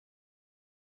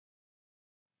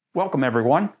Welcome,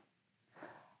 everyone.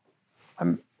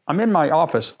 I'm in my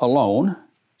office alone,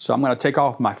 so I'm going to take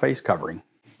off my face covering.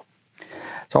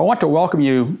 So I want to welcome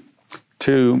you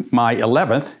to my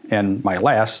 11th and my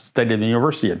last State of the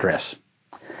University address.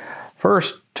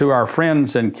 First, to our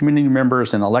friends and community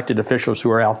members and elected officials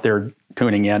who are out there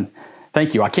tuning in,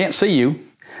 thank you. I can't see you,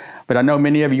 but I know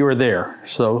many of you are there,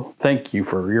 so thank you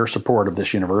for your support of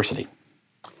this university.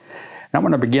 And I'm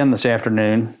going to begin this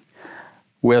afternoon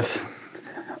with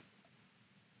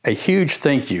a huge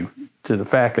thank you to the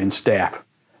faculty and staff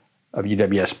of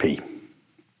UWSP.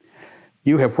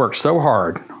 You have worked so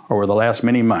hard over the last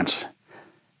many months,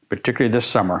 particularly this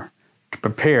summer, to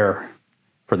prepare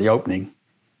for the opening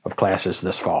of classes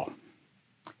this fall.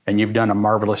 And you've done a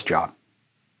marvelous job.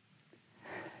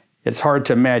 It's hard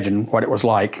to imagine what it was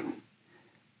like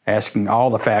asking all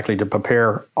the faculty to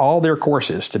prepare all their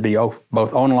courses to be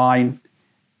both online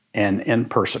and in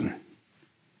person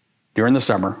during the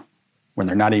summer when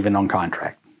they're not even on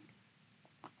contract.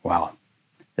 Wow,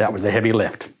 that was a heavy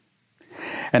lift.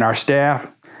 And our staff,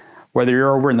 whether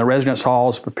you're over in the residence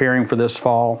halls preparing for this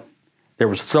fall, there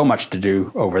was so much to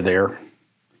do over there.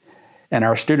 And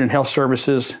our student health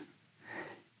services,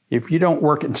 if you don't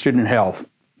work in student health,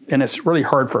 then it's really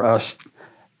hard for us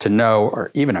to know or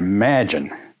even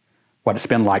imagine what it's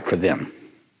been like for them.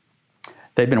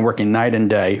 They've been working night and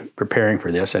day preparing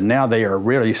for this, and now they are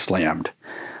really slammed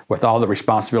with all the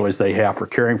responsibilities they have for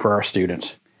caring for our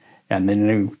students and the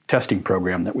new testing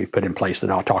program that we've put in place that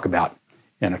I'll talk about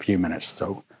in a few minutes.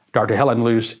 So Dr. Helen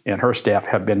Luce and her staff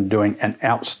have been doing an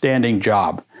outstanding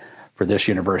job for this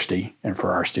university and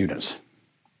for our students.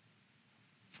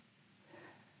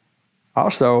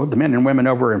 Also, the men and women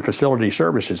over in facility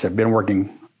services have been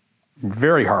working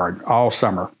very hard all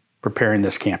summer preparing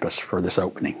this campus for this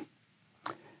opening.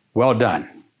 Well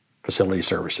done, facility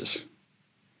services.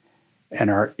 And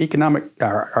our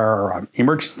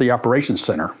Emergency Operations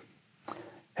Center,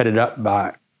 headed up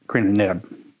by Karina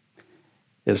Nebb,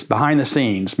 is behind the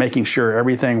scenes making sure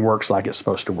everything works like it's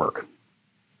supposed to work.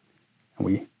 And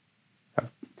we have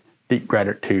deep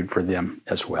gratitude for them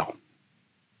as well.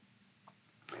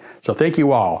 So thank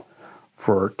you all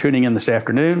for tuning in this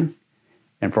afternoon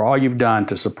and for all you've done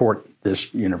to support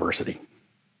this university.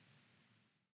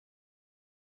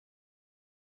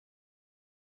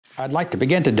 I'd like to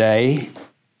begin today,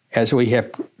 as we have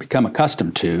become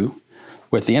accustomed to,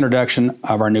 with the introduction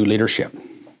of our new leadership.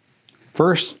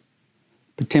 First,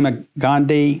 Patterson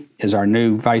Gandhi is our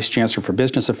new Vice Chancellor for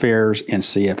Business Affairs and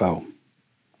CFO.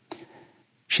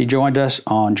 She joined us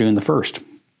on June the 1st.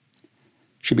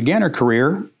 She began her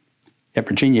career at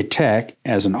Virginia Tech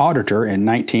as an auditor in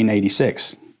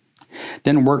 1986,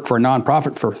 then worked for a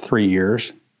nonprofit for 3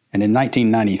 years, and in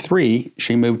 1993,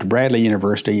 she moved to Bradley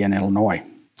University in Illinois.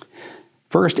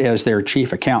 First as their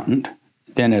chief accountant,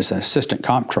 then as assistant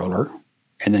comptroller,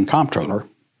 and then comptroller,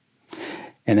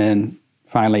 and then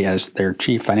finally as their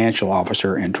chief financial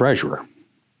officer and treasurer.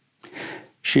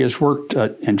 She has worked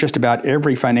in just about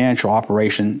every financial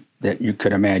operation that you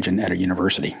could imagine at a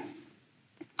university.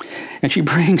 And she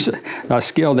brings a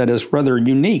skill that is rather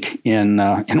unique in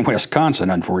Wisconsin,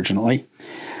 unfortunately.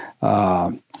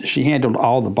 She handled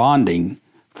all the bonding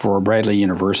for Bradley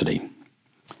University.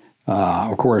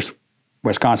 Of course,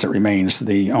 Wisconsin remains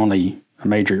the only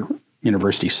major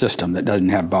university system that doesn't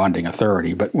have bonding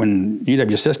authority. But when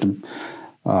UW System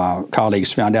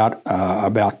colleagues found out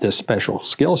about this special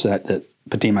skill set that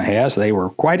Patterson has, they were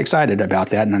quite excited about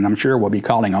that, and I'm sure we'll be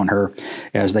calling on her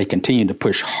as they continue to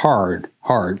push hard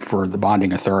for the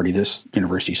bonding authority this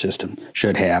university system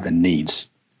should have and needs.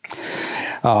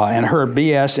 And her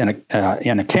BS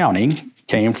in accounting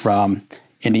came from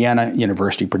Indiana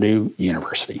University, Purdue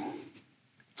University.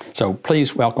 So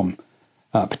please welcome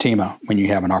Patterson when you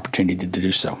have an opportunity to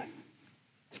do so.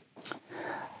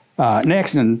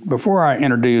 Next, and before I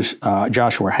introduce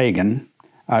Joshua Hagan,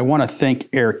 I want to thank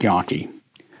Eric Yonke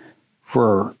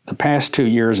for the past 2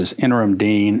 years as interim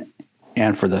dean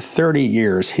and for the 30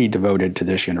 years he devoted to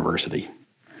this university.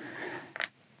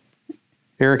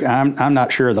 Eric, I'm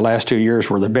not sure the last 2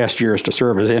 years were the best years to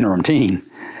serve as interim dean,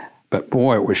 but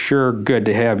boy, it was sure good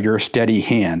to have your steady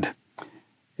hand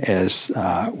as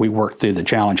we worked through the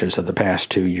challenges of the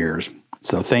past 2 years.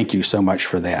 So thank you so much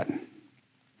for that.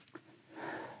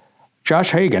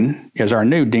 Josh Hagan is our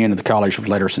new Dean of the College of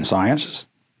Letters and Sciences.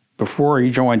 Before he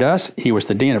joined us, he was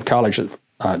the Dean of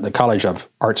the College of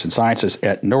Arts and Sciences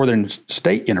at Northern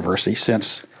State University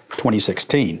since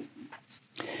 2016.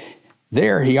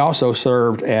 There, he also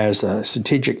served as a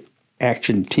Strategic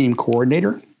Action Team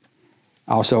Coordinator,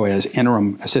 also as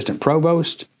Interim Assistant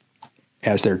Provost,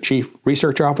 as their Chief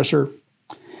Research Officer,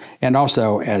 and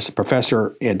also as a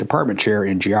professor and department chair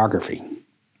in geography.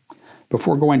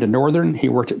 Before going to Northern, he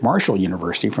worked at Marshall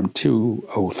University from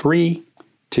 2003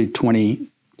 to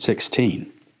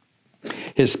 2016.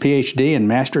 His PhD and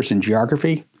master's in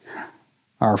geography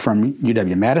are from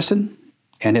UW-Madison,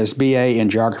 and his BA in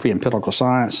geography and political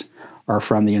science are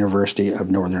from the University of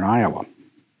Northern Iowa.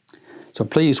 So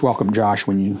please welcome Josh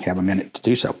when you have a minute to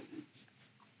do so.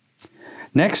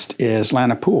 Next is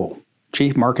Lana Poole,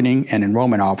 Chief Marketing and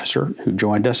Enrollment Officer, who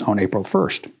joined us on April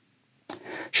 1st.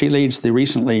 She leads the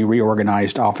recently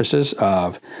reorganized offices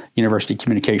of University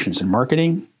Communications and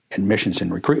Marketing, Admissions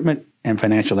and Recruitment, and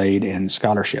Financial Aid and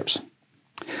Scholarships.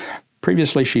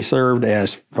 Previously, she served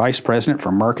as Vice President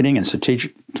for Marketing and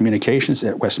Strategic Communications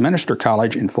at Westminster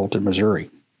College in Fulton, Missouri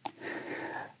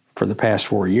for the past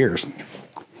 4 years.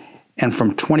 And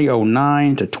from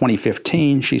 2009 to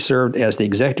 2015, she served as the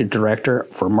Executive Director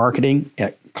for Marketing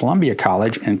at Columbia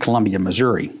College in Columbia,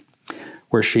 Missouri,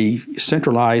 where she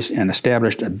centralized and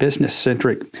established a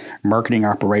business-centric marketing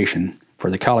operation for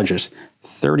the college's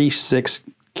 36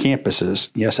 campuses.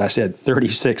 Yes, I said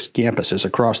 36 campuses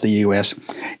across the U.S.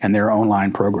 and their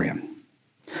online program.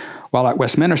 While at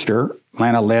Westminster,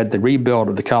 Lana led the rebuild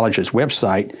of the college's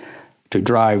website to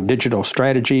drive digital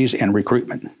strategies and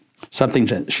recruitment, something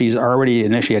that she's already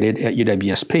initiated at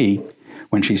UWSP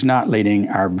when she's not leading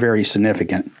our very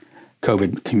significant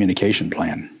COVID communication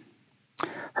plan.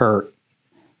 Her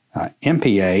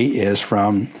MPA is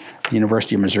from the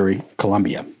University of Missouri,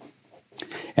 Columbia,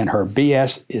 and her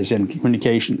BS is in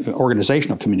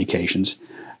organizational communications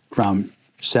from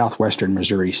Southwestern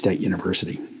Missouri State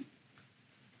University.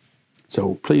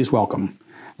 So please welcome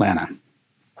Lana.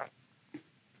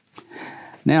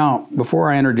 Now,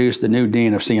 before I introduce the new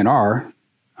Dean of CNR,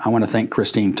 I want to thank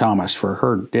Christine Thomas for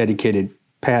her dedicated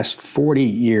past 40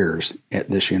 years at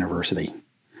this university.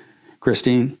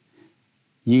 Christine,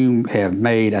 you have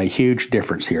made a huge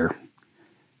difference here.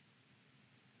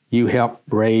 You helped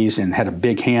raise and had a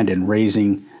big hand in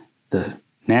raising the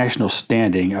national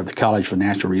standing of the College for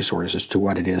Natural Resources to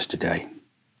what it is today.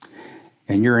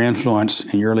 And your influence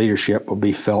and your leadership will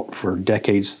be felt for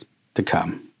decades to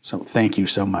come. So thank you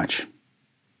so much.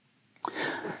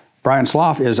 Brian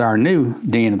Slough is our new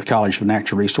Dean of the College for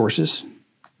Natural Resources.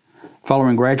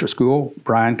 Following graduate school,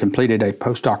 Brian completed a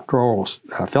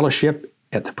postdoctoral fellowship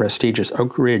at the prestigious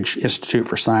Oak Ridge Institute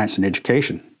for Science and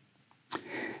Education.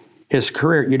 His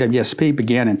career at UWSP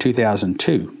began in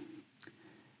 2002.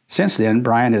 Since then,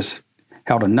 Brian has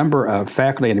held a number of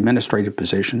faculty and administrative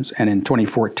positions, and in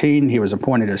 2014, he was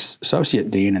appointed as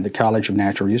Associate Dean in the College of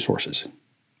Natural Resources.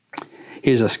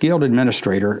 He is a skilled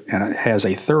administrator and has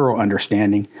a thorough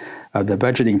understanding of the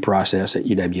budgeting process at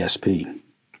UWSP.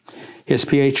 His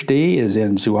PhD is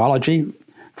in zoology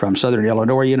from Southern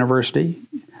Illinois University,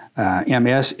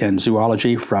 MS in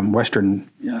zoology from Western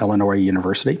Illinois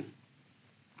University,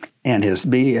 and his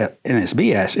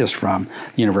BS is from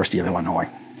the University of Illinois.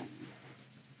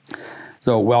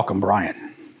 So welcome,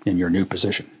 Brian, in your new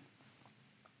position.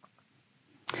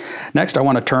 Next, I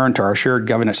want to turn to our shared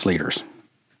governance leaders.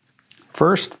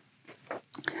 First,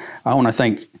 I want to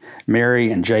thank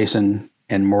Mary and Jason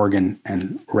and Morgan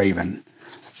and Raven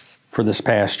for this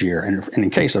past year, and in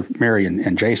case of Mary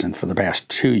and Jason, for the past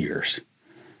 2 years.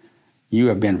 You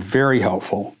have been very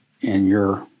helpful in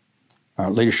your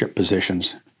leadership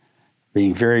positions,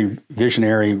 being very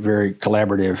visionary, very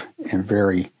collaborative, and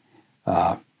very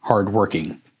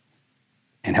hardworking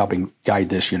in helping guide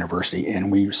this university.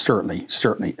 And we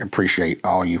certainly appreciate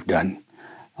all you've done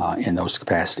in those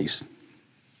capacities.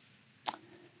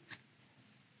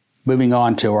 Moving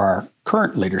on to our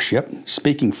current leadership,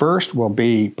 speaking first will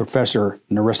be Professor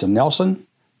Narissa Nelson,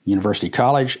 University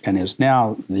College, and is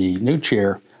now the new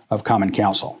chair of Common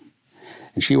Council.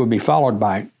 And she will be followed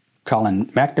by Colin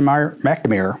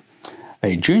McNamara,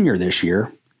 a junior this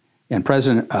year, and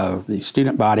president of the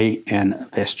student body and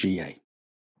of SGA.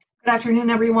 Good afternoon,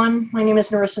 everyone. My name is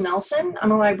Narissa Nelson.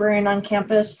 I'm a librarian on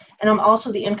campus, and I'm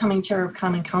also the incoming chair of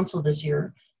Common Council this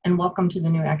year, and welcome to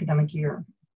the new academic year.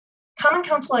 Common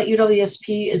Council at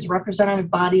UWSP is a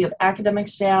representative body of academic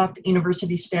staff,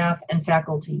 university staff, and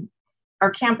faculty.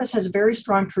 Our campus has a very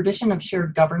strong tradition of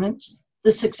shared governance,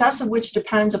 the success of which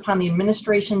depends upon the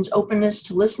administration's openness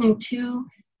to listening to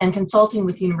and consulting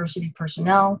with university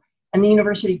personnel, and the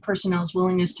university personnel's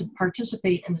willingness to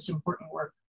participate in this important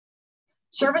work.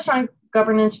 Service on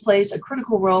governance plays a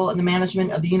critical role in the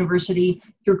management of the university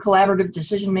through collaborative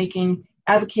decision-making,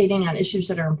 advocating on issues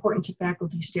that are important to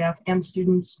faculty, staff, and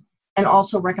students, and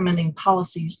also recommending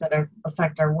policies that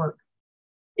affect our work.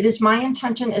 It is my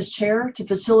intention as chair to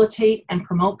facilitate and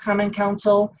promote Common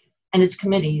Council and its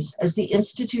committees as the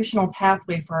institutional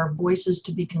pathway for our voices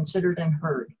to be considered and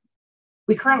heard.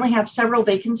 We currently have several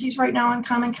vacancies right now on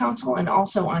Common Council and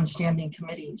also on standing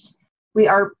committees. We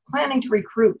are planning to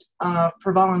recruit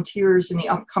for volunteers in the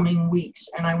upcoming weeks,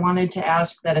 and I wanted to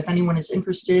ask that if anyone is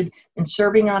interested in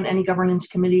serving on any governance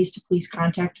committees to please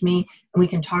contact me, and we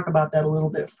can talk about that a little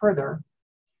bit further.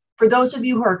 For those of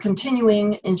you who are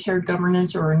continuing in shared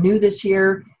governance or are new this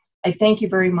year, I thank you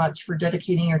very much for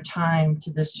dedicating your time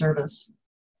to this service.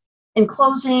 In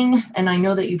closing, and I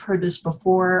know that you've heard this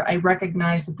before, I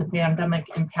recognize that the pandemic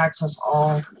impacts us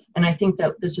all, and I think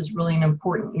that this is really an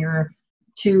important year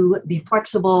to be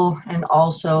flexible and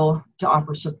also to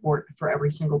offer support for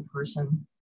every single person.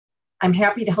 I'm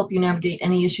happy to help you navigate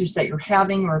any issues that you're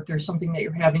having, or if there's something that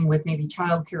you're having with maybe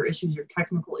childcare issues or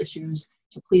technical issues,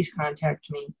 to please contact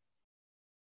me.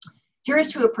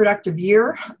 Here's to a productive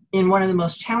year in one of the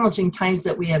most challenging times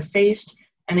that we have faced.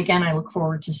 And again, I look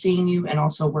forward to seeing you and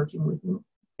also working with you.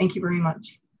 Thank you very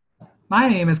much. My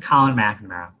name is Colin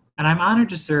McNamara, and I'm honored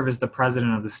to serve as the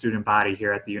president of the student body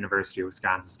here at the University of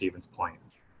Wisconsin-Stevens Point.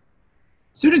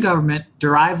 Student government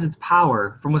derives its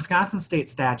power from Wisconsin State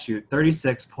Statute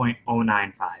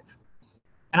 36.095.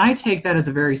 And I take that as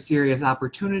a very serious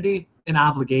opportunity and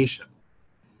obligation,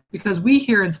 because we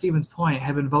here in Stevens Point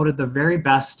have been voted the very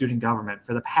best student government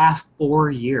for the past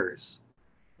 4 years.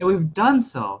 And we've done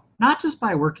so not just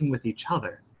by working with each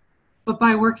other, but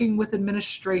by working with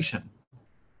administration,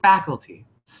 faculty,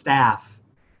 staff,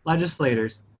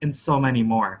 legislators, and so many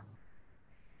more.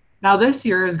 Now this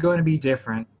year is going to be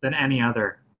different than any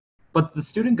other, but the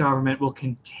student government will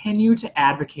continue to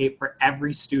advocate for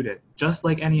every student, just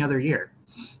like any other year.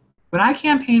 When I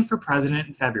campaigned for president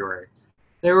in February,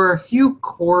 there were a few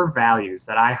core values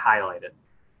that I highlighted,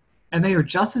 and they are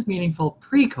just as meaningful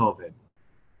pre-COVID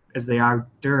as they are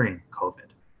during COVID.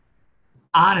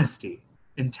 Honesty,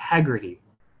 integrity,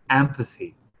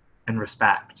 empathy, and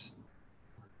respect.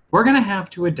 We're going to have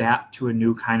to adapt to a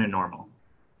new kind of normal.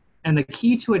 And the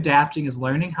key to adapting is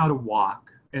learning how to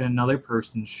walk in another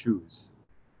person's shoes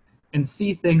and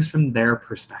see things from their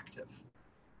perspective.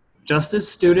 Just as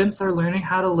students are learning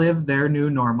how to live their new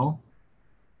normal,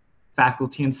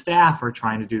 faculty and staff are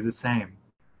trying to do the same.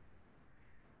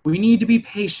 We need to be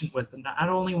patient with not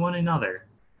only one another,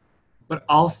 but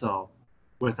also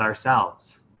with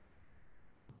ourselves.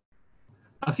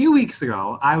 A few weeks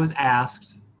ago, I was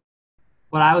asked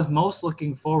what I was most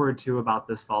looking forward to about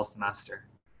this fall semester.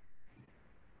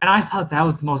 And I thought that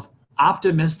was the most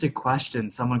optimistic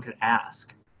question someone could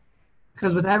ask.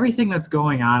 Because with everything that's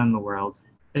going on in the world,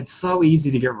 it's so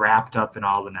easy to get wrapped up in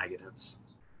all the negatives.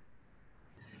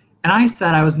 And I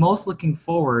said I was most looking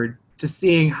forward to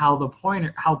seeing how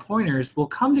pointers will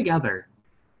come together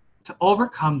to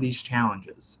overcome these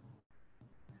challenges.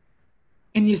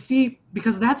 And you see,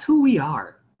 because that's who we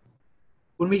are.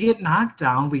 When we get knocked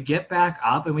down, we get back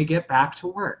up and we get back to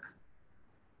work.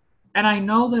 And I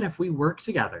know that if we work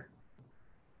together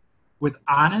with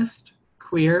honest,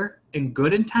 clear, and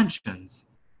good intentions,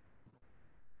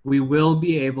 we will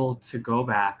be able to go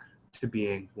back to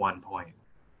being 1 point.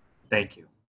 Thank you.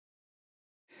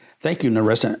 Thank you,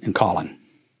 Narissa and Colin.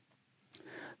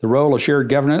 The role of shared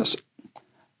governance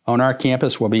on our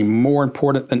campus will be more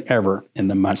important than ever in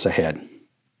the months ahead.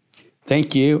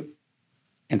 Thank you,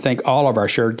 and thank all of our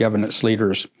shared governance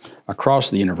leaders across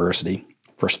the university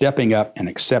for stepping up and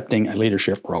accepting a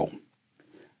leadership role.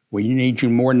 We need you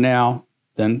more now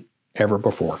than ever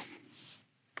before.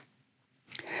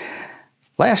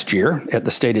 Last year, at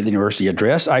the State of the University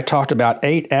address, I talked about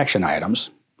 8 action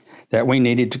items that we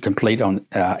needed to complete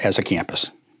as a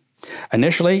campus.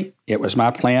 Initially, it was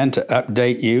my plan to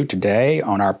update you today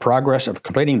on our progress of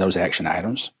completing those action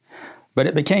items, but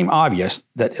it became obvious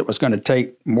that it was going to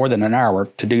take more than an hour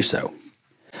to do so.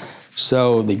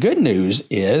 So the good news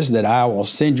is that I will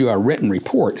send you a written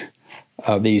report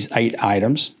of these 8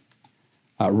 items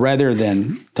rather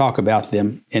than talk about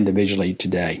them individually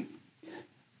today,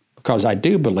 because I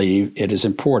do believe it is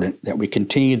important that we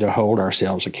continue to hold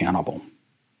ourselves accountable.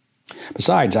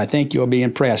 Besides, I think you'll be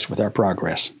impressed with our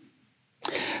progress.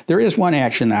 There is one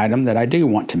action item that I do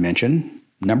want to mention,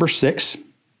 number 6,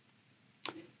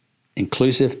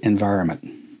 inclusive environment.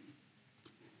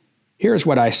 Here's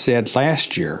what I said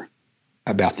last year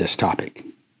about this topic.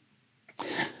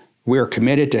 We are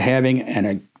committed to having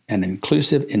an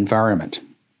inclusive environment.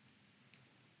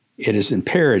 It is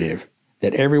imperative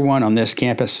that everyone on this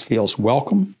campus feels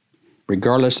welcome,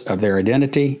 regardless of their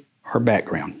identity or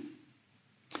background.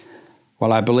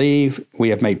 While I believe we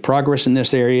have made progress in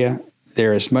this area,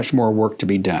 there is much more work to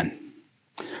be done.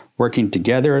 Working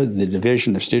together, the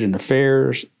Division of Student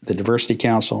Affairs, the Diversity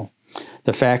Council,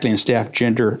 the Faculty and Staff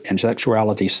Gender and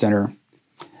Sexuality Center,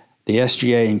 the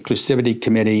SGA Inclusivity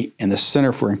Committee, and the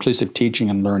Center for Inclusive Teaching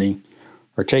and Learning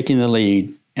are taking the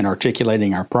lead in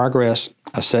articulating our progress,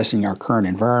 assessing our current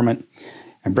environment,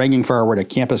 and bringing forward a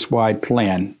campus-wide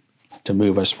plan to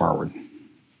move us forward.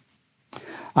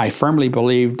 I firmly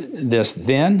believed this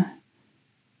then,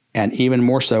 and even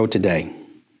more so today.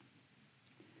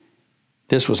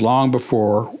 This was long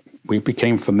before we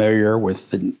became familiar with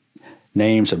the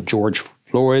names of George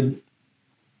Floyd,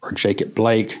 or Jacob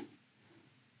Blake,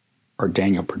 or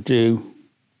Daniel Perdue,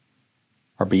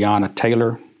 or Breonna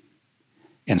Taylor,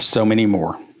 and so many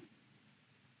more.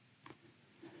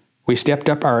 We stepped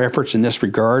up our efforts in this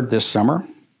regard this summer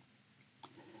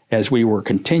as we were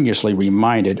continuously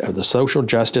reminded of the social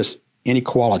justice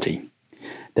inequality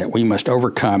that we must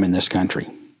overcome in this country.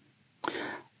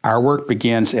 Our work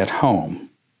begins at home,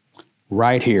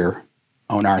 right here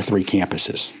on our 3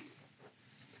 campuses.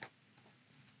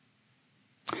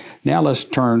 Now let's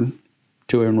turn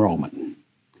to enrollment.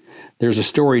 There's a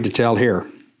story to tell here.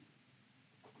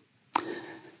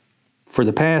 For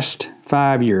the past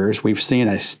 5 years, we've seen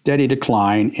a steady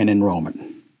decline in enrollment,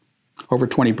 over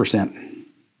 20%.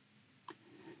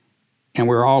 And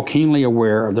we're all keenly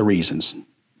aware of the reasons.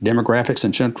 Demographics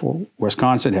in central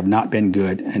Wisconsin have not been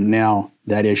good, and now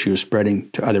that issue is spreading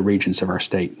to other regions of our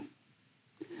state.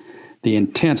 The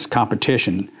intense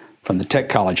competition from the tech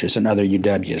colleges and other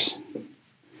UWs,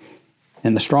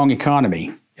 and the strong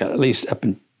economy, at least up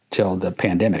until the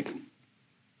pandemic.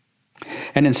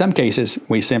 And in some cases,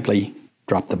 we simply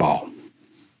dropped the ball.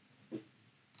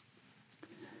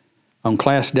 On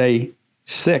class day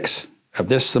 6 of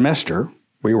this semester,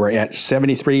 we were at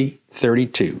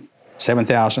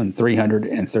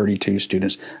 7,332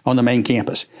 students on the main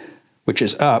campus, which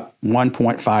is up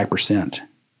 1.5%.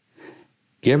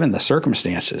 Given the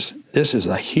circumstances, this is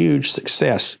a huge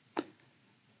success,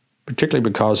 particularly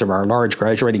because of our large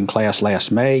graduating class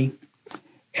last May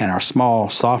and our small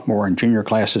sophomore and junior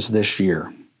classes this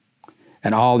year,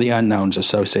 and all the unknowns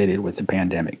associated with the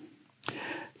pandemic.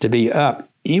 To be up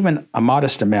even a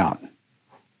modest amount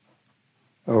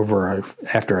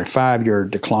after a 5-year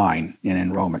decline in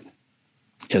enrollment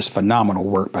is phenomenal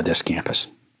work by this campus.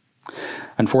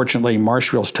 Unfortunately,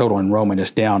 Marshville's total enrollment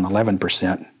is down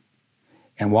 11%,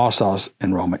 and Wausau's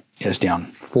enrollment is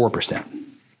down 4%.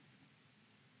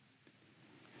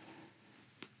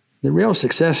 The real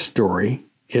success story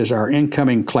is our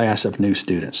incoming class of new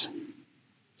students.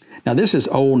 Now, this is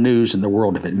old news in the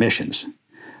world of admissions,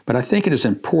 but I think it is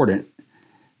important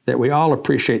that we all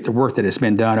appreciate the work that has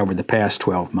been done over the past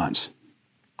 12 months.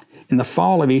 In the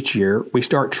fall of each year, we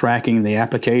start tracking the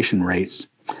application rates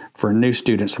for new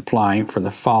students applying for the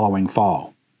following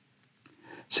fall.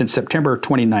 Since September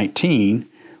 2019,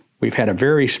 we've had a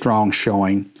very strong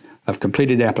showing of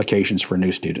completed applications for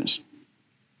new students.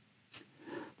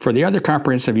 For the other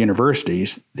comprehensive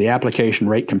universities, the application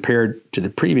rate compared to the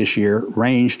previous year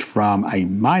ranged from a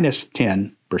minus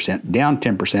 10%, down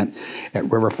 10%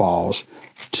 at River Falls,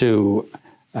 to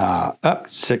up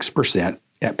 6%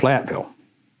 at Platteville.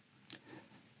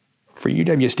 For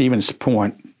UW-Stevens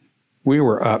Point, we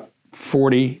were up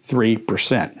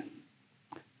 43%.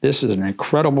 This is an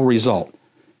incredible result,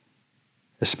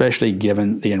 especially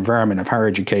given the environment of higher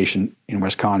education in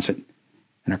Wisconsin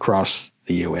and across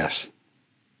the U.S.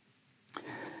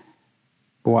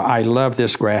 Boy, I love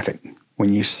this graphic.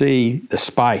 When you see the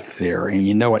spike there and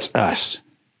you know it's us,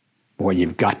 boy,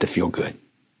 you've got to feel good.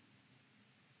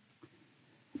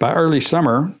 By early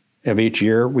summer of each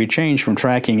year, we change from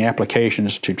tracking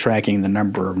applications to tracking the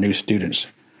number of new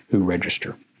students who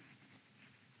register.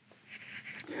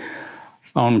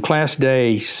 On class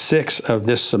day 6 of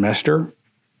this semester,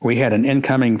 we had an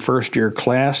incoming first-year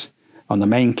class on the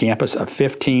main campus of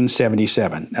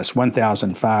 1,577. That's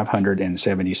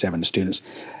 1,577 students,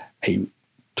 a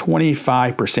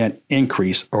 25%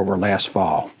 increase over last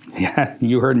fall. Yeah,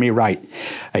 you heard me right.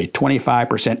 A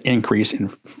 25% increase in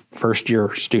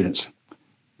first-year students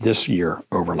this year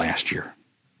over last year.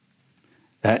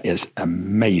 That is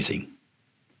amazing.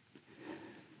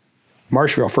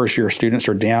 Marshville first-year students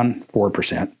are down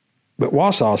 4%, but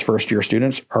Wausau's first-year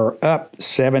students are up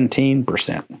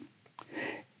 17%.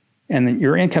 And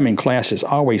your incoming class is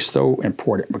always so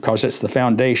important because it's the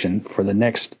foundation for the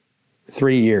next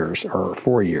 3 years or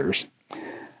 4 years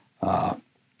of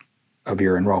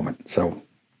your enrollment. So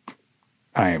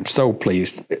I am so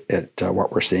pleased at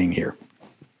what we're seeing here.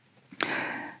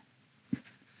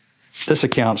 This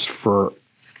accounts for,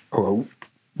 or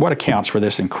what accounts for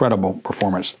this incredible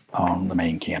performance on the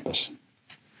main campus?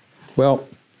 Well,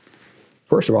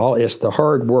 first of all, it's the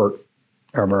hard work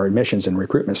of our admissions and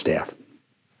recruitment staff.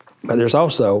 But there's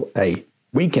also a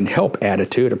we can help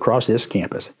attitude across this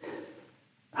campus.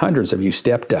 Hundreds of you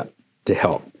stepped up to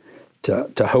help,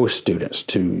 to host students,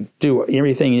 to do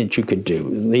everything that you could do,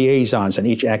 liaisons in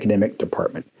each academic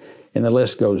department, and the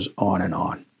list goes on and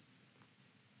on.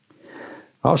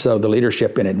 Also, the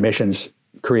leadership in admissions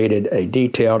created a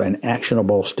detailed and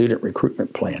actionable student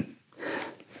recruitment plan.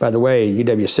 By the way,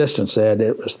 UW Assistant said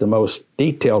it was the most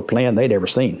detailed plan they'd ever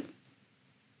seen.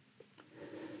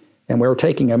 And we're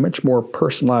taking a much more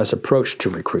personalized approach to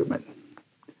recruitment.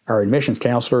 Our admissions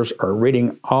counselors are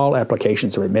reading all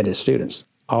applications of admitted students,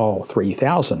 all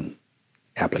 3,000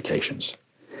 applications.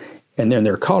 And then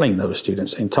they're calling those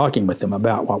students and talking with them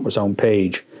about what was on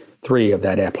page 3 of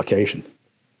that application.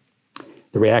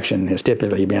 The reaction has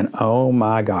typically been, oh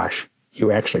my gosh,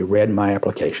 you actually read my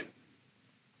application.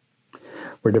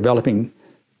 We're developing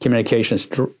communications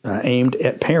aimed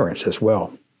at parents as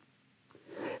well.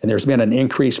 And there's been an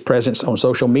increased presence on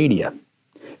social media.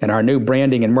 And our new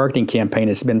branding and marketing campaign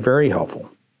has been very helpful.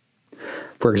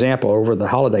 For example, over the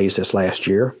holidays this last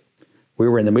year, we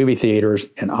were in the movie theaters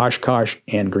in Oshkosh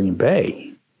and Green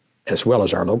Bay, as well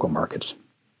as our local markets.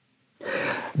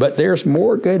 But there's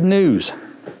more good news.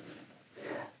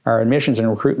 Our admissions and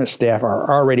recruitment staff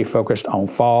are already focused on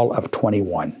fall of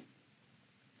 21.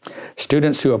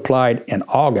 Students who applied in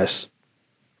August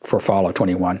for fall of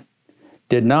 21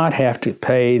 did not have to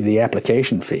pay the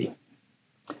application fee.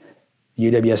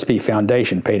 UWSP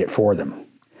Foundation paid it for them.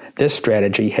 This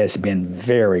strategy has been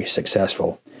very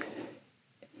successful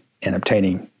in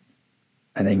obtaining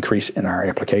an increase in our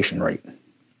application rate.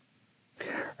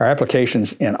 Our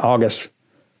applications in August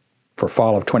for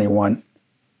fall of 21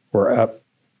 were up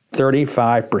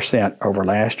 35% over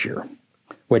last year,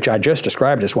 which I just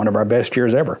described as one of our best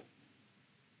years ever.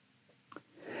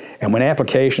 And when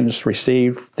applications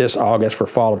received this August for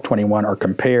fall of 21 are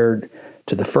compared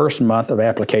to the first month of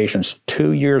applications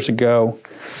 2 years ago,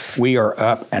 we are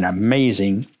up an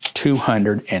amazing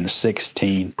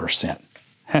 216%.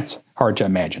 That's hard to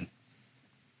imagine.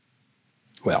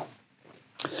 Well,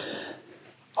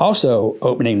 also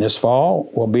opening this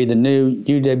fall will be the new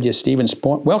UW Stevens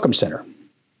Point Welcome Center.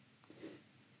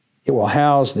 It will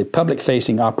house the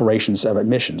public-facing operations of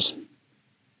admissions.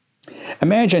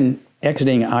 Imagine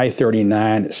exiting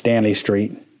I-39 at Stanley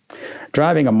Street,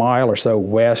 driving a mile or so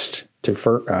west to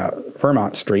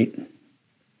Vermont Street.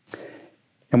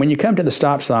 And when you come to the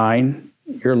stop sign,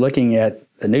 you're looking at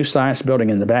the new science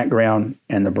building in the background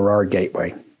and the Burrard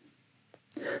Gateway.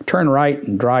 Turn right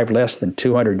and drive less than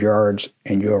 200 yards,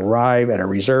 and you arrive at a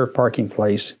reserved parking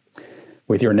place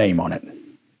with your name on it.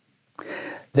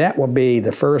 That will be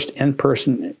the first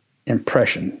in-person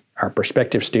impression our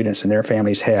prospective students and their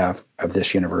families have of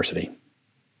this university.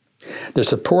 The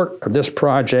support of this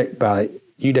project by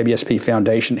UWSP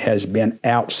Foundation has been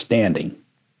outstanding.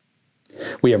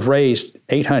 We have raised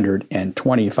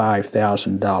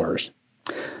 $825,000.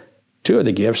 2 of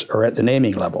the gifts are at the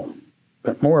naming level,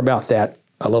 but more about that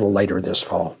a little later this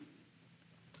fall.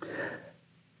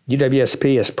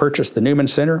 UWSP has purchased the Newman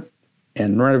Center,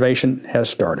 and renovation has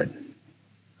started.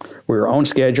 We are on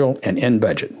schedule and in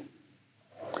budget.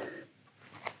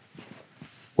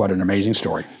 What an amazing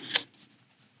story.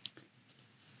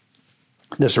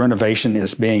 This renovation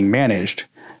is being managed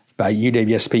by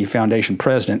UWSP Foundation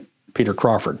President Peter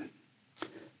Crawford.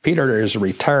 Peter is a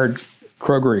retired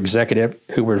Kroger executive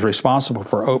who was responsible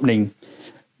for opening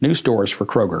new stores for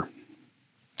Kroger.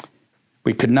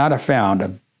 We could not have found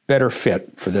a better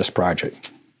fit for this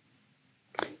project.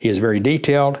 He is very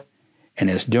detailed and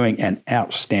is doing an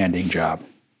outstanding job.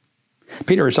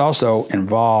 Peter has also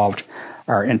involved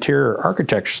our interior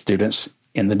architecture students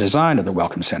in the design of the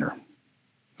Welcome Center.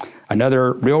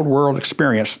 Another real-world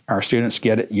experience our students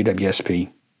get at UWSP,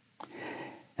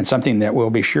 and something that we'll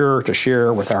be sure to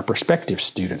share with our prospective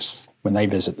students when they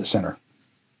visit the center.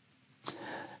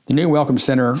 The new Welcome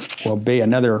Center will be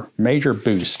another major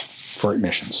boost for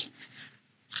admissions.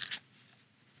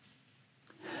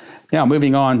 Now,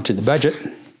 moving on to the budget,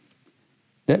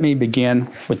 let me begin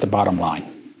with the bottom line.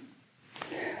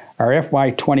 Our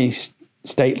FY20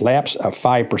 state lapse of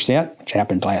 5%, which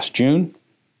happened last June,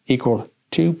 equaled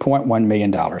 $2.1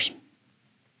 million. Our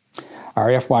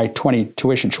FY20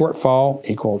 tuition shortfall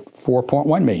equaled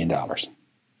 $4.1 million.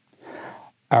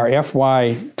 Our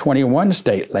FY21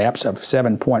 state lapse of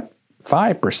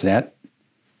 7.5%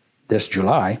 this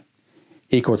July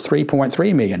equaled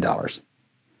 $3.3 million,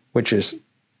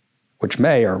 which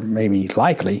may or maybe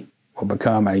likely will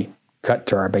become a cut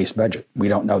to our base budget. We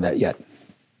don't know that yet.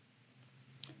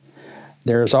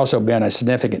 There has also been a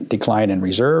significant decline in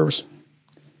reserves,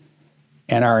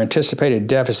 and our anticipated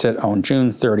deficit on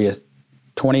June 30th,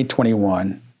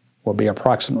 2021 will be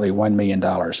approximately $1 million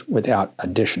without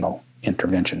additional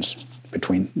interventions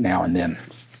between now and then.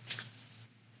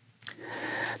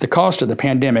 The cost of the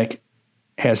pandemic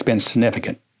has been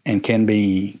significant and can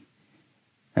be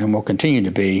and will continue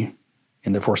to be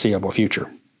in the foreseeable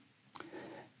future.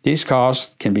 These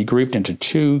costs can be grouped into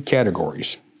two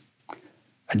categories: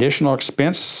 additional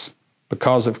expense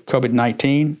because of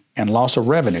COVID-19 and loss of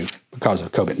revenue because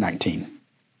of COVID-19.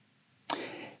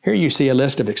 Here you see a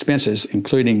list of expenses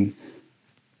including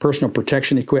personal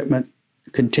protection equipment,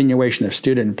 continuation of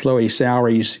student employee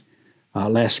salaries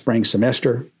last spring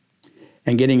semester,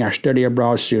 and getting our study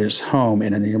abroad students home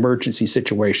in an emergency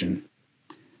situation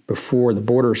before the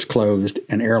borders closed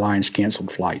and airlines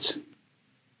canceled flights.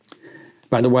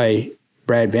 By the way,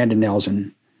 Brad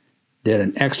Vandenelzen did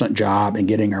an excellent job in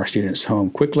getting our students home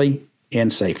quickly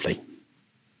and safely.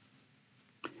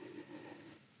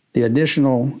 The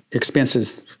additional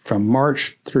expenses from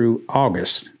March through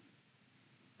August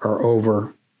are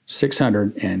over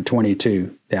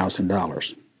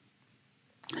 $622,000.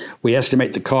 We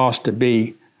estimate the cost to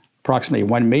be approximately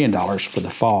 $1 million for the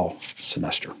fall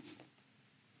semester.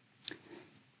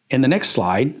 In the next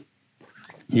slide,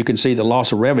 you can see the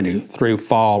loss of revenue through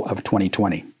fall of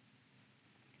 2020,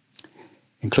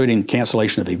 including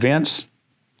cancellation of events,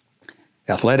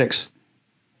 athletics,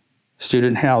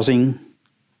 student housing,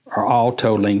 are all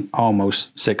totaling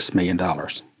almost $6 million.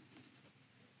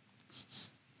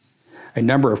 A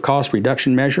number of cost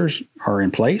reduction measures are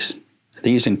in place.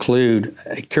 These include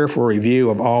a careful review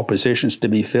of all positions to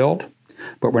be filled,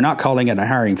 but we're not calling it a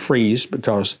hiring freeze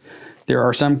because there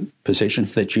are some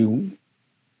positions that you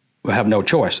will have no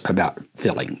choice about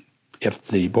filling. If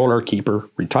the boiler keeper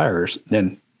retires,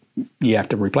 then you have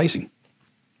to replace him.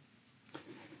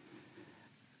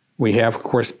 We have, of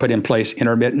course, put in place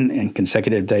intermittent and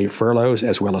consecutive day furloughs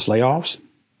as well as layoffs,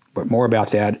 but more about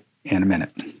that in a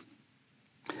minute.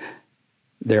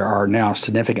 There are now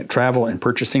significant travel and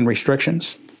purchasing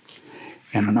restrictions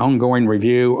and an ongoing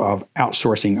review of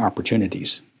outsourcing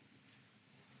opportunities.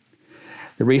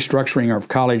 The restructuring of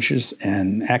colleges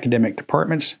and academic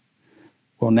departments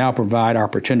will now provide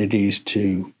opportunities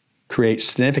to create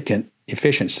significant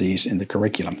efficiencies in the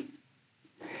curriculum.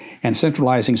 And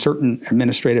centralizing certain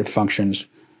administrative functions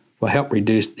will help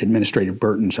reduce administrative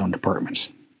burdens on departments.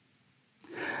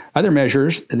 Other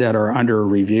measures that are under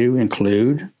review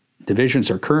include divisions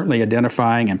are currently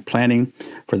identifying and planning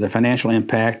for the financial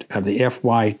impact of the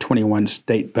FY21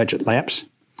 state budget lapse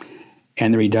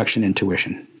and the reduction in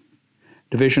tuition.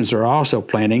 Divisions are also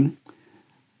planning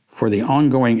for the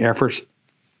ongoing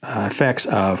effects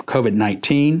of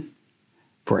COVID-19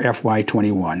 for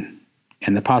FY21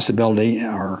 and the possibility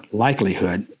or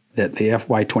likelihood that the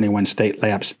FY21 state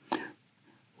lapse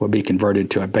will be converted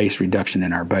to a base reduction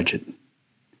in our budget,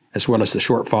 as well as the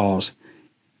shortfalls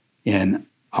in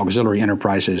auxiliary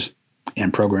enterprises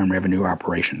and program revenue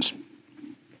operations.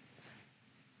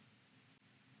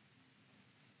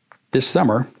 This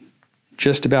summer,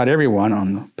 just about everyone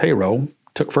on the payroll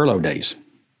took furlough days.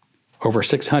 Over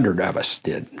 600 of us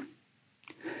did.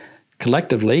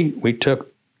 Collectively, we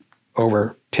took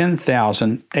over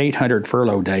 10,800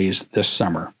 furlough days this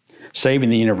summer, saving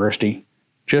the university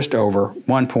just over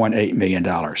 $1.8 million.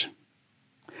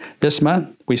 This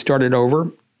month, we started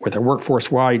over with a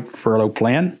workforce-wide furlough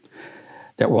plan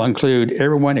that will include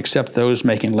everyone except those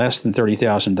making less than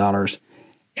 $30,000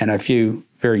 and a few,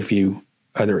 very few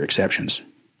other exceptions.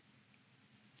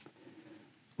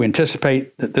 We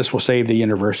anticipate that this will save the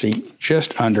university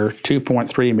just under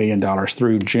 $2.3 million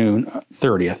through June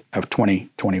 30th of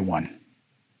 2021.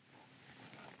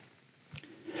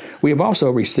 We have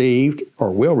also received or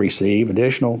will receive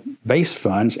additional base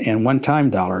funds and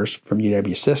one-time dollars from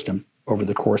UW System over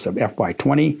the course of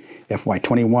FY20,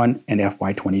 FY21, and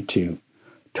FY22,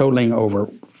 totaling over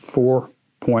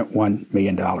 $4.1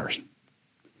 million.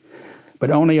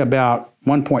 But only about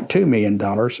 $1.2 million,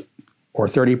 or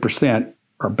 30%,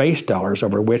 are base dollars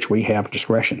over which we have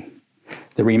discretion.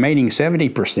 The remaining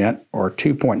 70%, or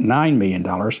 $2.9 million,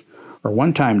 are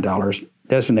one-time dollars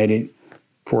designated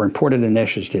for important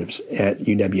initiatives at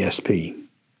UWSP: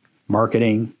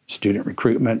 marketing, student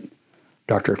recruitment,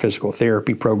 Doctor of Physical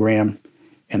Therapy program,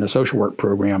 and the social work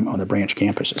program on the branch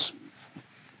campuses,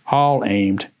 all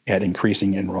aimed at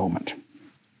increasing enrollment.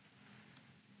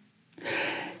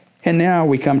 And now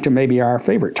we come to maybe our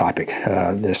favorite topic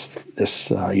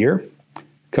this year,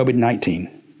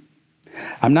 COVID-19.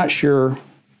 I'm not sure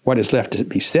what is left to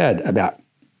be said about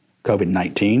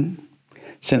COVID-19.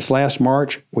 Since last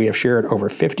March, we have shared over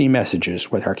 50 messages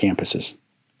with our campuses,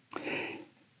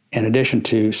 in addition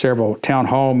to several town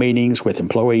hall meetings with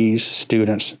employees,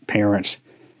 students, parents,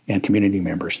 and community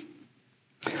members.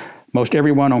 Most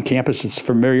everyone on campus is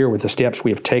familiar with the steps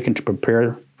we have taken to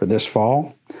prepare for this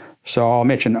fall, so I'll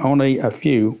mention only a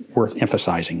few worth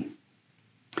emphasizing.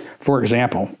 For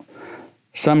example,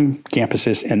 some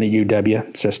campuses in the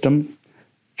UW system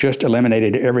just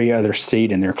eliminated every other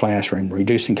seat in their classroom,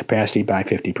 reducing capacity by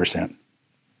 50%.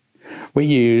 We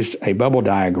used a bubble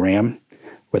diagram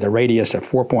with a radius of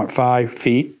 4.5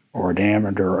 feet, or a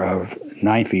diameter of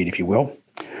 9 feet, if you will,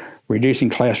 reducing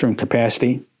classroom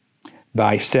capacity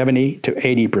by 70 to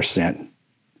 80%,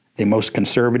 the most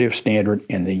conservative standard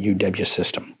in the UW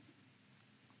system.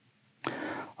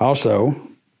 Also,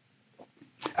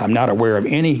 I'm not aware of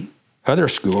any other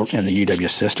school in the UW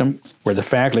system where the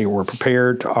faculty were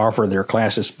prepared to offer their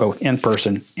classes both in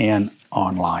person and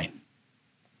online.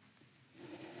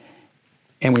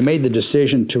 And we made the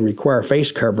decision to require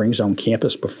face coverings on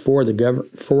campus before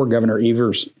Governor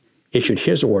Evers issued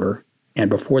his order and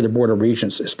before the Board of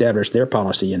Regents established their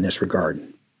policy in this regard.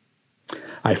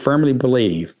 I firmly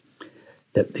believe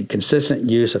that the consistent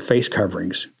use of face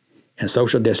coverings and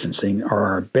social distancing are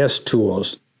our best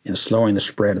tools in slowing the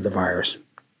spread of the virus.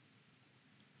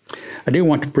 I do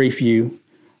want to brief you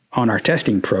on our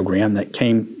testing program that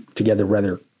came together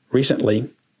rather recently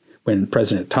when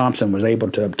President Thompson was able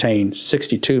to obtain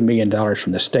 $62 million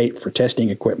from the state for testing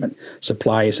equipment,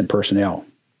 supplies, and personnel.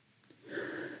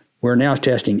 We're now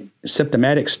testing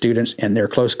symptomatic students and their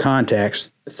close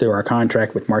contacts through our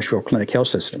contract with Marshfield Clinic Health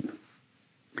System.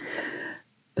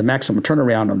 The maximum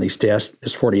turnaround on these tests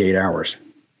is 48 hours.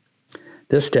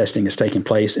 This testing is taking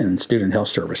place in student health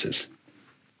services.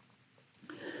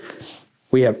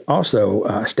 We have also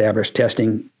established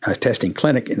a testing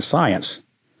clinic in science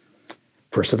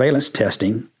for surveillance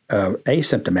testing of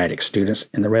asymptomatic students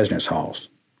in the residence halls.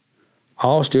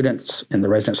 All students in the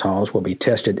residence halls will be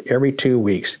tested every 2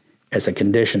 weeks as a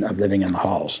condition of living in the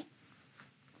halls.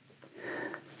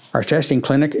 Our testing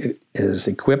clinic is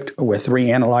equipped with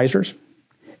 3 analyzers,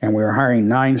 and we are hiring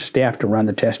 9 staff to run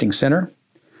the testing center,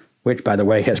 which, by the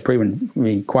way, has proven to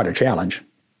be quite a challenge.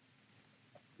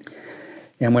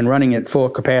 And when running at full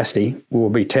capacity, we will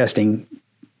be testing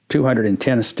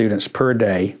 210 students per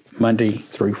day, Monday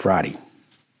through Friday.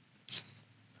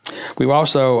 We've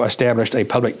also established a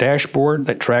public dashboard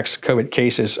that tracks COVID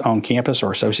cases on campus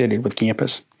or associated with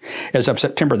campus. As of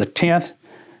September the 10th,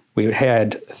 we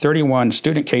had 31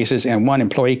 student cases and 1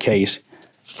 employee case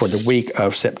for the week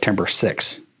of September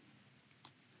 6th.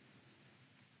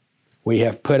 We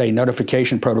have put a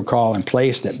notification protocol in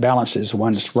place that balances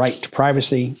one's right to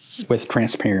privacy with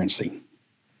transparency.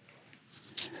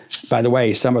 By the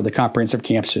way, some of the comprehensive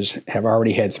campuses have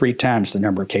already had 3 times the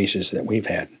number of cases that we've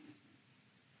had.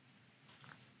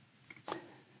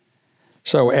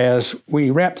 So as we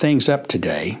wrap things up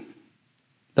today,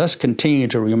 let's continue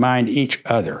to remind each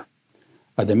other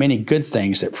of the many good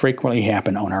things that frequently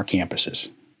happen on our campuses.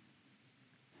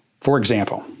 For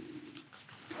example,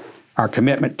 our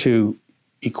commitment to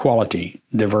equality,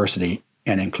 diversity,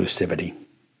 and inclusivity.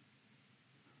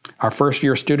 Our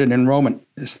first-year student enrollment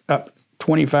is up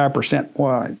 25%.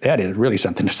 Well, that is really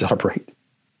something to celebrate.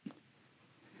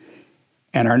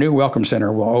 And our new Welcome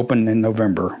Center will open in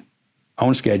November,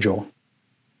 on schedule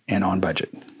and on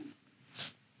budget.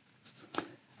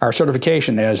 Our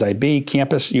certification as a B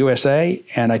Campus USA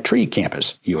and a Tree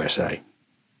Campus USA.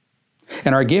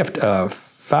 And our gift of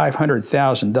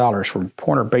 $500,000 for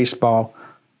Pointer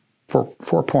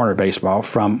Baseball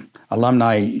from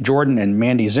alumni Jordan and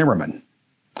Mandy Zimmerman.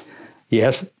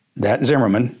 Yes, that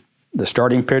Zimmerman, the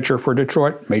starting pitcher for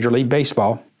Detroit, Major League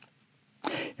Baseball.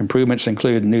 Improvements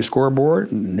include a new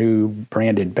scoreboard, new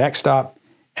branded backstop,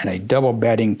 and a double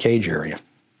batting cage area.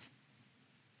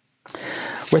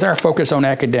 With our focus on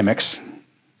academics,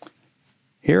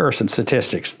 here are some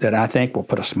statistics that I think will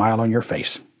put a smile on your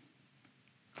face.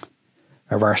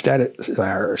 Of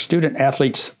our student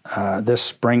athletes this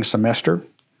spring semester,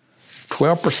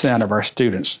 12% of our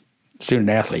student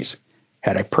athletes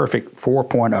had a perfect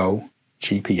 4.0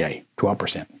 GPA,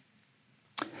 12%.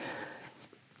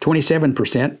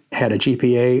 27% had a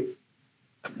GPA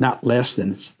of not less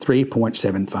than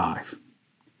 3.75.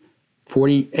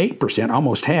 48%,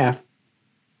 almost half,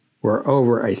 were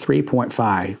over a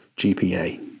 3.5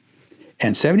 GPA.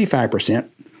 And 75%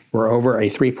 were over a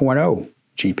 3.0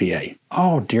 GPA,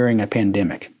 all during a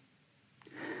pandemic.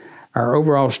 Our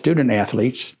overall student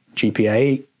athletes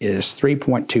GPA is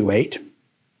 3.28.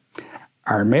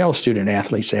 Our male student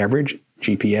athletes average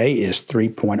GPA is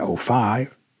 3.05.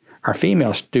 Our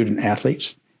female student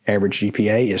athletes average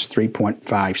GPA is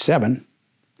 3.57.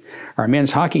 Our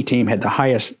men's hockey team had the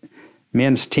highest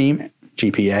men's team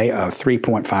GPA of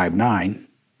 3.59.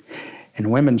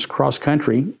 And women's cross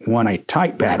country won a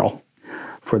tight battle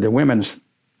for the women's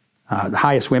the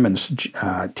highest women's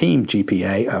team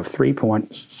GPA of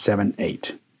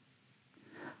 3.78.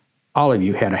 All of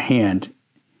you had a hand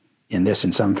in this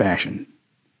in some fashion,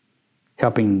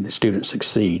 helping the students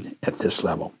succeed at this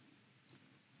level.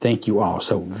 Thank you all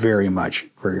so very much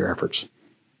for your efforts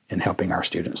in helping our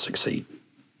students succeed.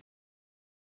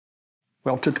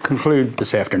 Well, to conclude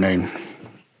this afternoon,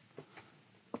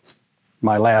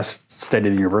 my last State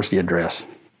of the University address,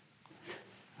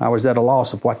 I was at a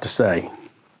loss of what to say,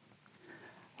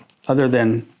 other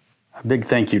than a big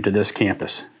thank you to this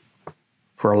campus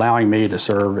for allowing me to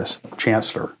serve as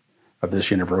Chancellor of this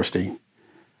university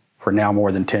for now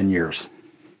more than 10 years.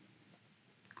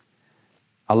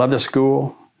 I love this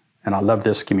school and I love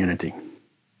this community,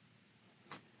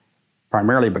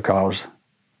 primarily because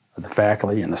of the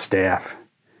faculty and the staff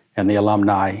and the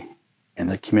alumni and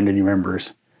the community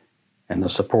members and the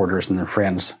supporters and the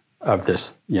friends of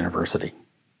this university.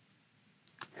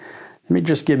 Let me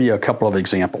just give you a couple of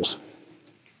examples.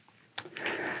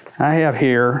 I have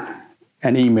here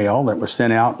an email that was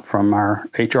sent out from our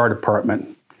HR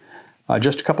department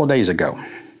just a couple of days ago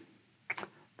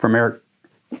from Eric,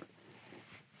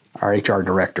 our HR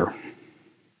director.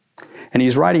 And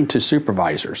he's writing to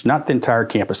supervisors, not the entire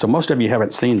campus, so most of you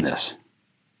haven't seen this.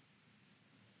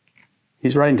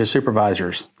 He's writing to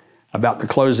supervisors about the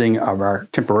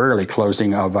temporarily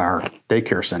closing of our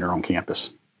daycare center on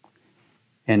campus.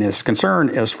 And his concern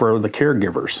is for the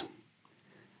caregivers,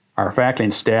 our faculty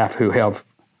and staff who have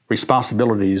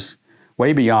responsibilities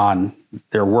way beyond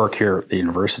their work here at the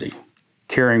university,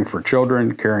 caring for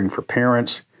children, caring for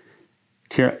parents,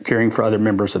 caring for other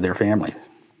members of their family.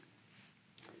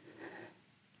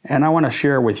 And I want to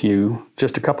share with you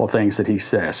just a couple of things that he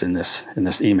says in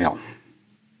this email.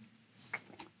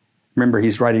 Remember,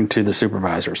 he's writing to the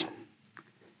supervisors.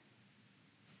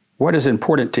 What is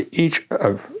important to each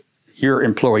of your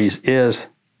employees is,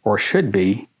 or should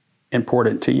be,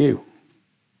 important to you.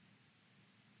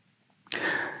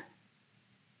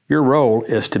 Your role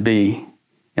is to be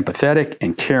empathetic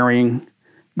and caring,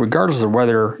 regardless of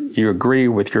whether you agree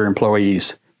with your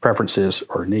employees' preferences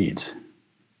or needs.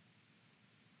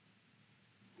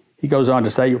 He goes on to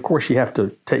say, of course, you have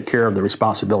to take care of the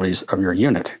responsibilities of your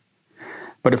unit.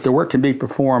 But if the work can be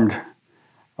performed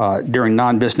during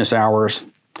non-business hours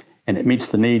and it meets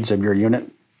the needs of your unit,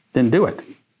 then do it.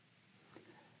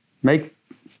 Make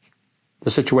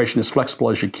the situation as flexible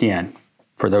as you can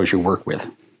for those you work with.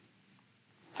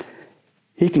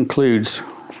 He concludes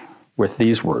with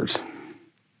these words.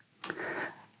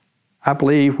 I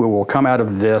believe we will come out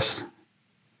of this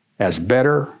as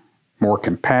better, more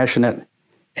compassionate,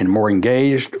 and more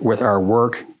engaged with our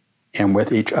work and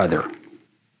with each other.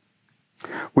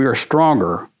 We are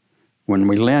stronger when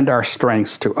we lend our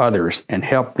strengths to others and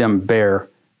help them bear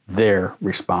their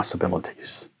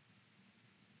responsibilities.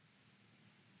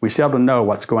 We seldom know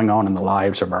what's going on in the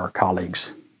lives of our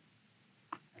colleagues.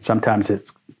 Sometimes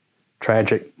it's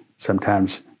tragic,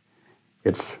 sometimes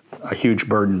it's a huge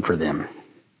burden for them.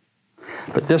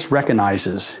 But this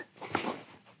recognizes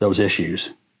those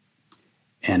issues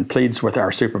and pleads with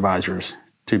our supervisors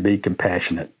to be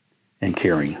compassionate and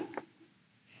caring.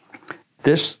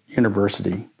 This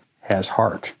university has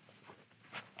heart.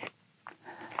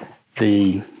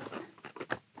 The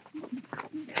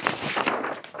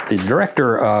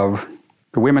director of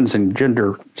the Women's and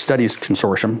Gender Studies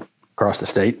Consortium across the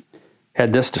state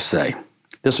had this to say.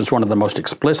 This is one of the most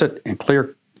explicit and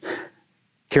clear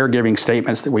caregiving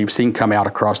statements that we've seen come out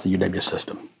across the UW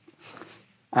system.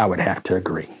 I would have to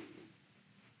agree.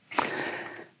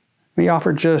 Let me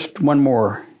offer just one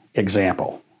more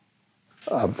example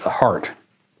of the heart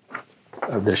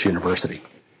of this university.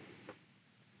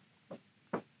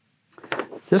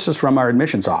 This is from our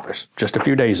admissions office just a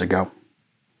few days ago.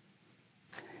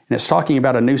 And it's talking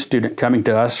about a new student coming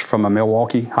to us from a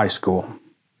Milwaukee high school.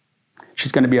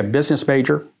 She's going to be a business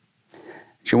major.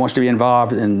 She wants to be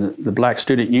involved in the Black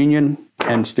Student Union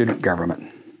and student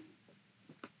government.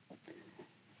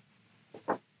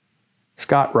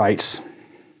 Scott writes,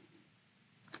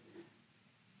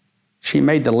 she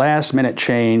made the last-minute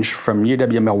change from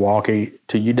UW-Milwaukee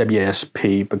to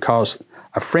UWSP because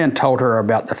a friend told her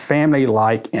about the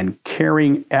family-like and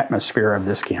caring atmosphere of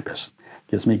this campus.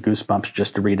 Gives me goosebumps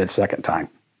just to read it a second time.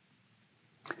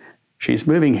 She's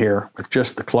moving here with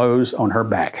just the clothes on her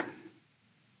back.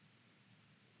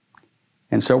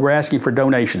 And so we're asking for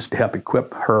donations to help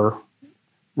equip her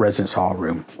residence hall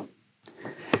room.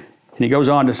 And he goes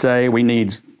on to say we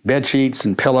need bed sheets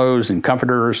and pillows and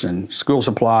comforters and school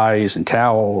supplies and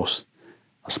towels,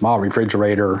 a small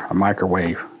refrigerator, a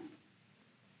microwave.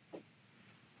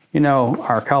 You know,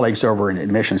 our colleagues over in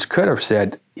admissions could have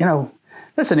said, you know,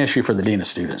 That's an issue for the Dean of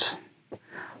Students,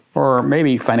 or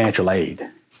maybe financial aid,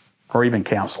 or even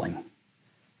counseling.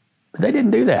 But they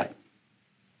didn't do that.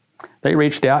 They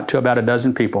reached out to about a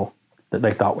dozen people that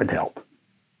they thought would help.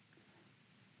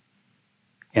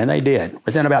 And they did.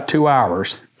 Within about 2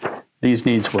 hours, these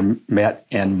needs were met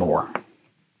and more.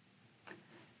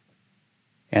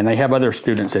 And they have other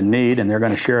students in need, and they're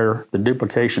going to share the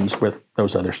duplications with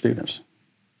those other students.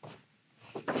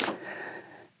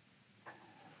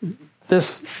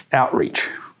 This outreach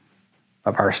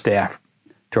of our staff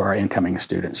to our incoming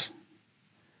students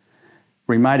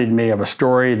reminded me of a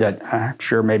story that I'm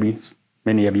sure maybe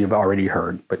many of you have already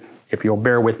heard, but if you'll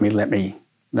bear with me, let me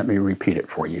repeat it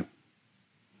for you.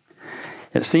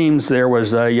 It seems there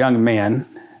was a young man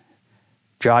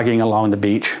jogging along the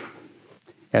beach,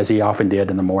 as he often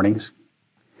did in the mornings.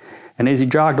 And as he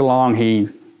jogged along, he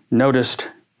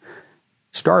noticed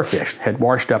starfish had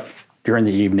washed up during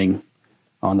the evening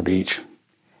on the beach.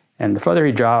 And the further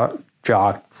he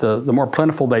jogged, the more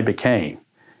plentiful they became.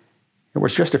 It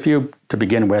was just a few to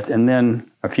begin with, and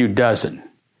then a few dozen,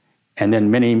 and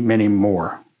then many, many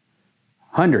more.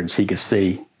 Hundreds he could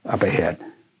see up ahead.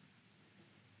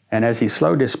 And as he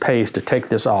slowed his pace to take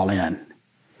this all in,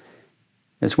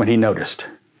 is when he noticed.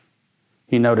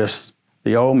 He noticed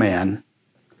the old man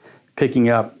picking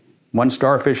up one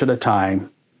starfish at a time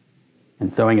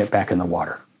and throwing it back in the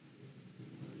water.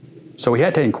 So he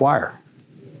had to inquire.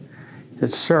 He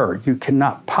said, "Sir, you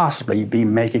cannot possibly be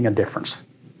making a difference."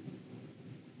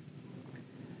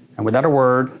 And without a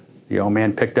word, the old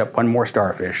man picked up one more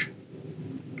starfish,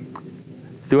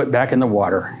 threw it back in the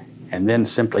water, and then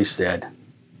simply said,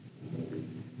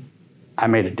 "I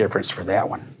made a difference for that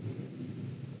one."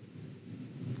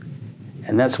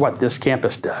 And that's what this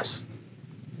campus does.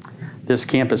 This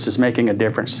campus is making a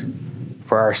difference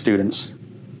for our students,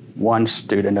 one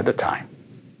student at a time.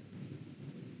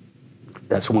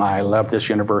 That's why I love this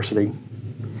university,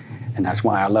 and that's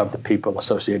why I love the people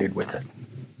associated with it.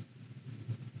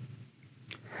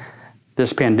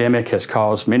 This pandemic has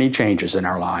caused many changes in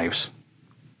our lives,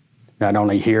 not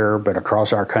only here, but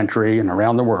across our country and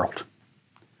around the world.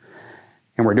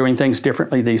 And we're doing things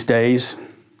differently these days,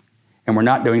 and we're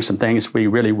not doing some things we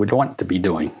really would want to be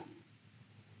doing.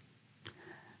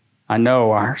 I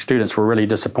know our students were really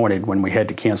disappointed when we had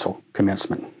to cancel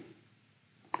commencement.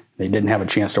 They didn't have a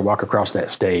chance to walk across that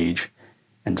stage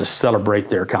and to celebrate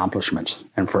their accomplishments,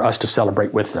 and for us to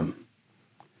celebrate with them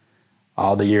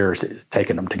all the years it's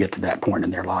taken them to get to that point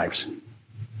in their lives.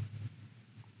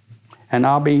 And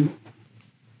I'll be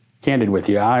candid with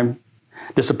you. I'm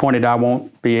disappointed I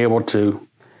won't be able to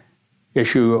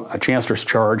issue a chancellor's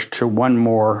charge to one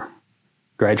more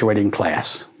graduating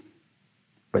class,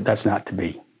 but that's not to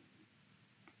be.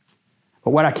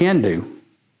 But what I can do,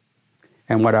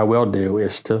 and what I will do,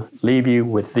 is to leave you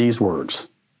with these words.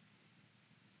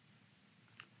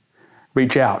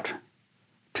 Reach out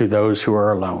to those who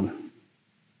are alone.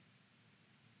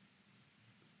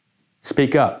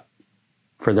 Speak up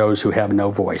for those who have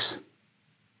no voice.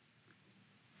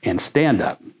 And stand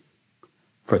up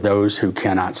for those who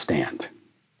cannot stand.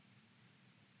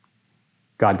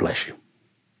 God bless you.